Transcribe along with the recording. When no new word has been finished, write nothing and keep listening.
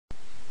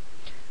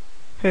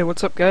Hey,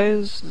 what's up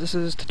guys? This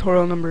is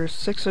tutorial number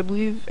 6 I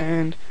believe,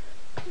 and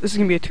this is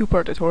going to be a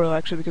two-part tutorial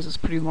actually because it's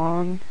pretty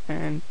long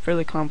and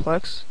fairly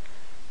complex.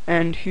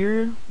 And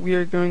here we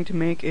are going to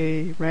make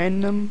a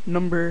random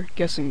number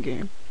guessing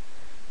game.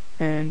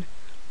 And,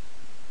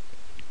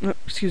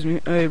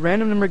 a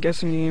random number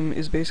guessing game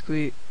is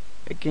basically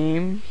a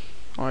game,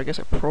 or I guess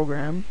a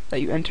program, that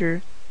you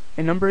enter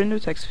a number into a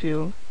text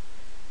field,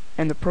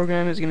 and the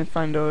program is going to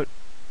find out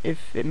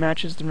if it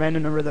matches the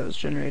random number that was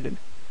generated.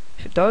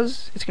 If it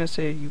does, it's going to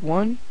say you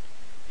won.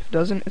 If it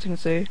doesn't, it's going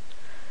to say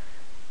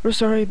we're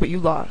sorry, but you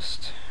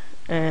lost.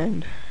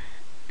 And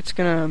it's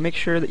going to make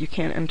sure that you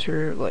can't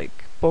enter like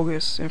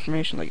bogus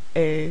information like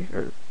A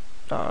or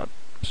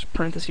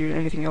parentheses or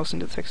anything else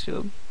into the text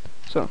field.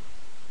 So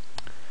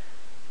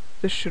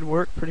this should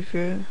work pretty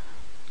good.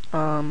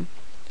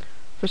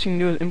 First thing you can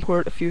do is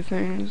import a few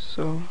things.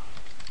 So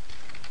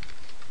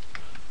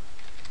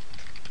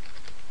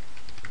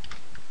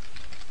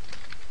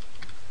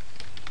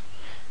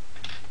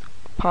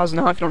pause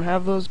now if you don't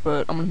have those,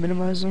 but I'm going to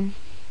minimize them.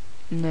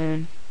 And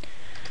then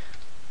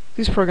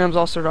these programs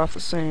all start off the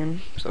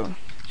same, so you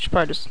should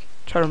probably just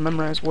try to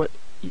memorize what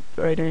you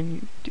write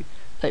in. You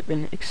type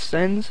in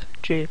extends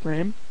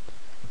JFrame,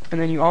 and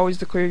then you always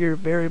declare your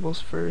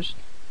variables first.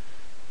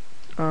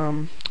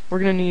 We're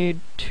going to need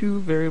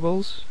two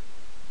variables,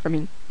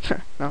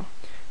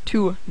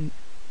 two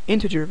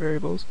integer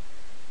variables,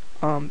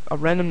 a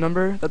random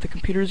number that the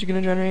computer is going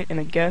to generate, and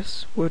a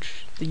guess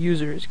which the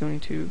user is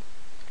going to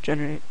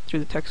generate through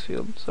the text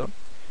field. So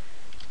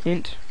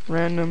int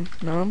random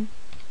num,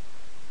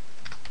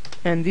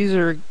 and these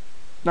are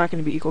not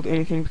going to be equal to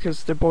anything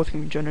because they're both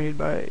going to be generated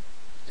by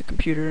the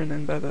computer and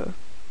then by the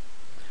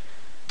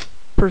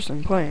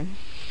person playing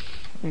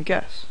and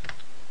guess.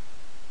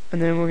 And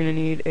then we're going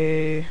to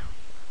need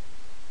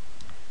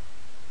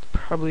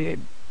probably a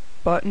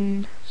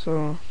button,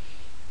 so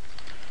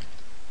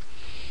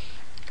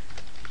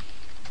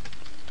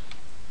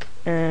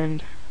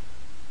and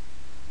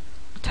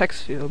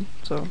text field,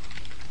 so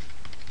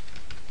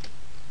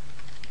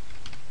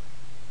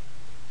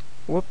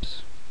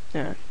whoops,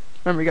 yeah,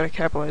 remember you gotta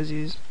capitalize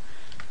these.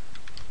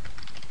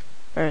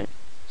 Alright,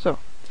 so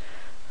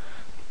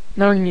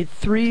now we're gonna need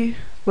three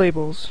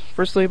labels.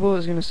 First label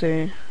is gonna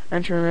say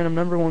enter a random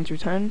number 1 through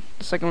 10.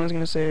 The second one is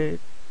gonna say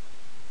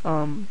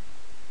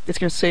it's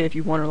gonna say if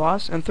you won or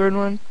lost, and the third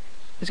one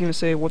is gonna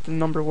say what the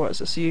number was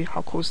to see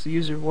how close the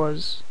user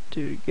was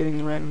to getting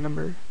the random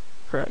number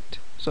correct.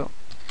 So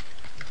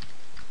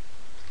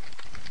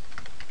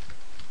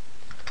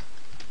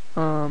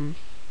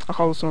I'll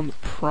call this one the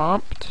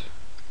prompt,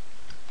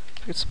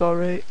 if I could spell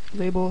right,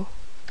 label,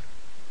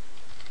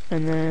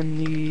 and then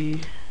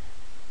the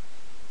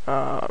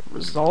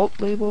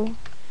result label.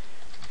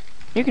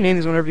 You can name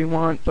these whatever you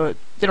want, but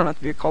they don't have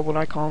to be called what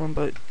I call them,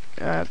 but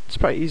it's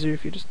probably easier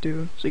if you just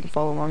do, so you can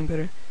follow along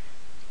better.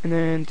 And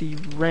then the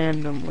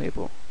random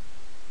label.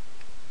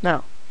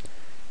 Now,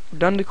 we're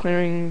done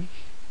declaring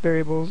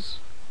variables,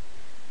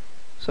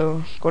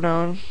 so go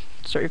down,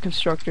 start your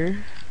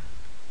constructor.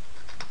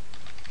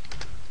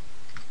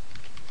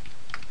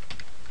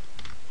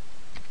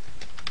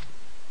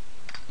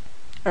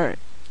 Alright,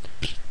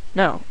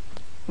 now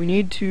we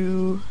need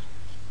to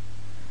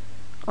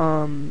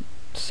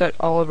set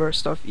all of our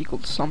stuff equal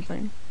to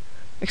something,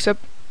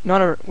 except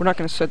we're not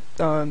going to set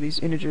these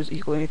integers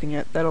equal to anything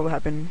yet. That'll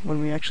happen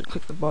when we actually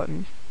click the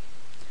button.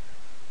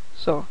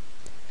 So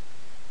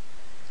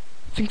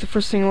I think the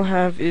first thing we'll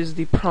have is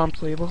the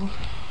prompt label.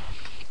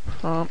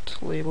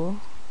 Prompt label,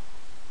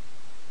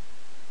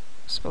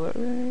 spell that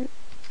right.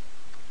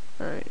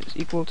 Alright, is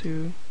equal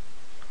to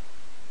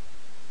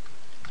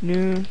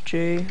new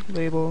J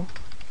label,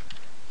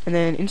 and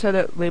then inside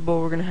that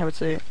label we're going to have it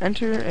say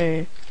enter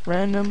a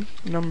random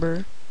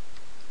number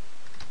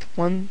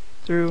 1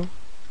 through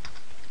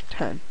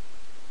 10.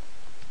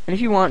 And if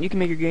you want, you can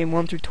make your game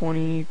 1 through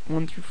 20,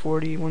 1 through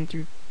 40, 1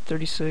 through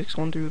 36,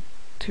 1 through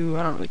 2,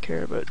 I don't really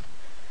care, but it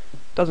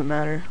doesn't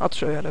matter. I'll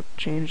show you how to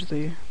change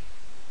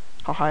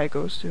how high it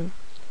goes to.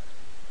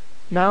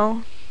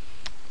 Now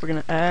we're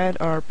going to add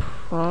our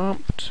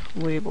prompt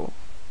label.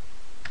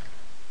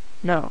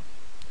 Now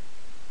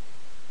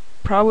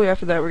probably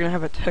after that we're going to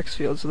have a text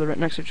field, so they're right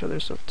next to each other.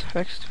 So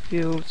text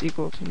field is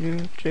equal to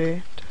new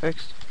J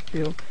text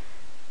field.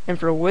 And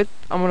for width,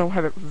 I'm going to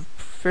have it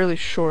fairly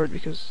short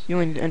because you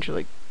only need to enter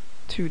like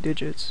 2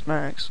 digits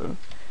max. So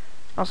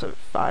I'll also have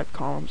 5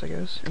 columns, I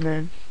guess. And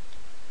then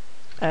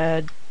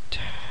add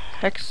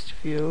text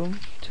field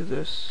to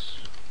this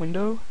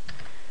window.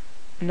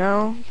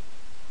 Now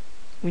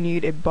we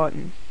need a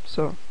button.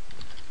 So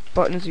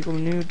button is equal to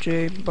new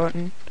J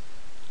button.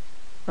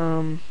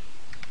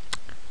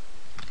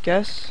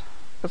 Guess,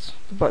 that's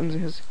the button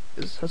has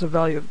a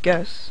value of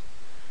guess.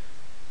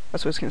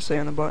 That's what it's going to say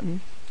on the button,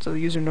 so the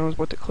user knows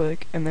what to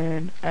click. And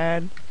then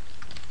add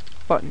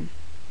button.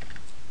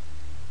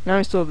 Now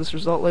we still have this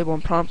result label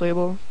and prompt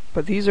label,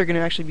 but these are going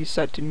to actually be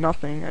set to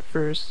nothing at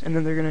first, and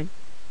then they're going to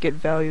get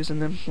values in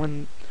them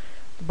when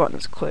the button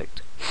is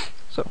clicked.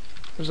 So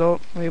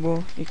result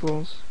label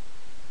equals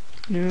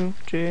new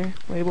J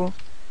label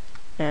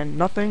and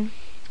nothing,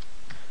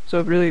 so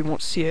it really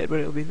won't see it,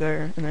 but it'll be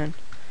there. And then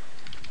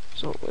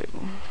result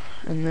label,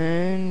 and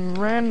then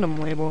random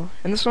label.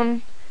 And this one,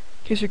 in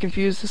case you're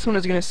confused, this one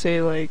is gonna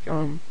say like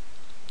the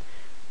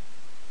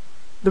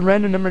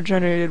random number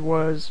generated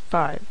was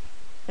 5,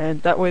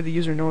 and that way the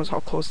user knows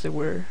how close they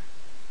were.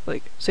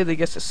 Like, say they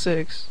guessed a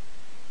 6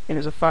 and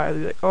it's a 5,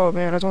 they're like, oh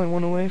man, I was only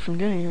 1 away from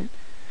getting it.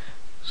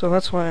 So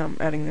that's why I'm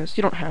adding this.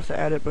 You don't have to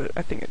add it, but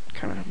I think it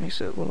kind of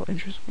makes it a little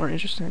more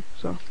interesting.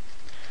 So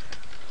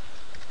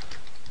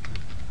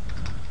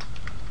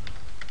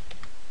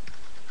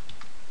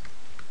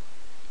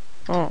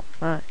oh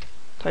my,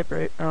 type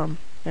right.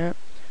 Yeah,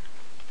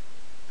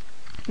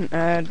 and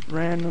add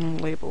random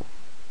label.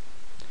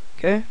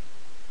 Okay.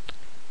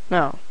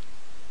 Now,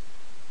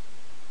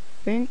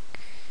 is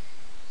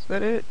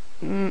that it?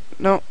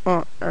 No.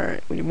 Oh,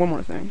 alright. We need one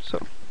more thing.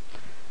 So,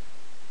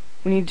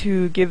 we need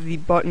to give the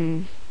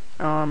button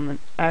an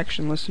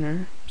action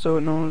listener, so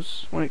it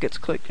knows when it gets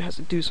clicked, it has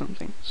to do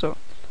something. So,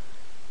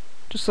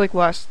 just like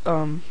last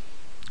couple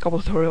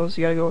tutorials,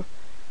 you gotta go.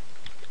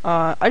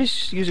 I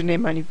just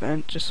username my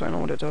event just so I know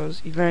what it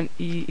does. Event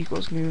e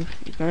equals new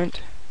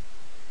event,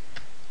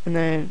 and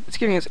then it's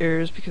giving us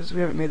errors because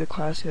we haven't made the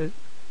class yet.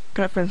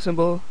 Connect friend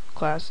symbol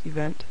class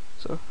event,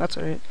 so that's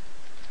alright.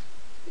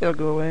 It'll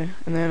go away,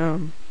 and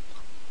then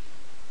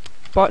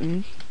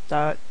button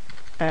dot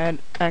add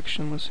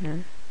action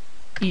listener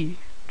e,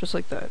 just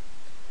like that.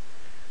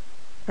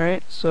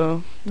 Alright,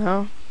 so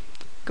now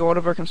go out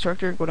of our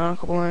constructor, go down a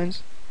couple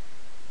lines,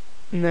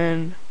 and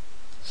then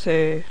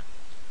say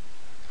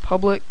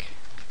public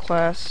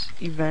class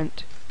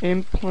event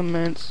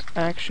implements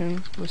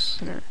action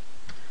listener,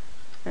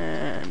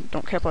 and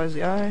don't capitalize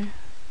the I.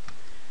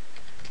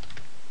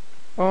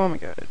 Oh my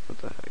god, what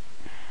the heck?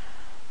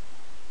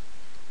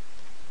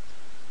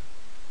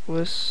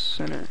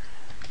 Listener.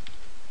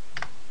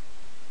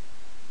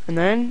 And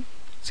then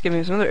it's giving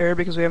us another error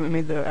because we haven't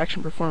made the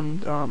action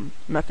performed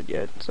method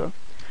yet. So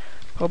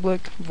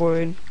public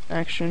void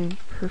action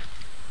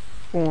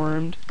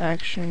performed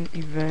action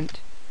event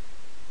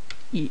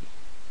e.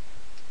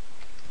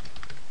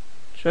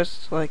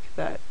 Just like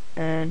that.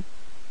 And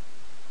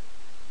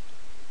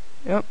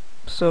yep,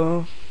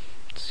 so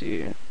let's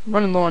see, I'm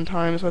running low on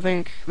time, so I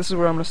think this is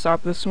where I'm going to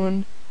stop this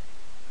one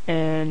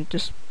and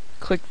just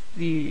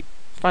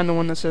find the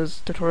one that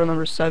says tutorial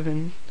number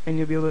 7, and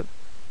you'll be able to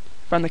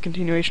find the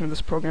continuation of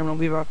this program. I'll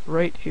leave off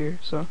right here,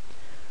 so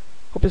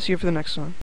hope to see you for the next one.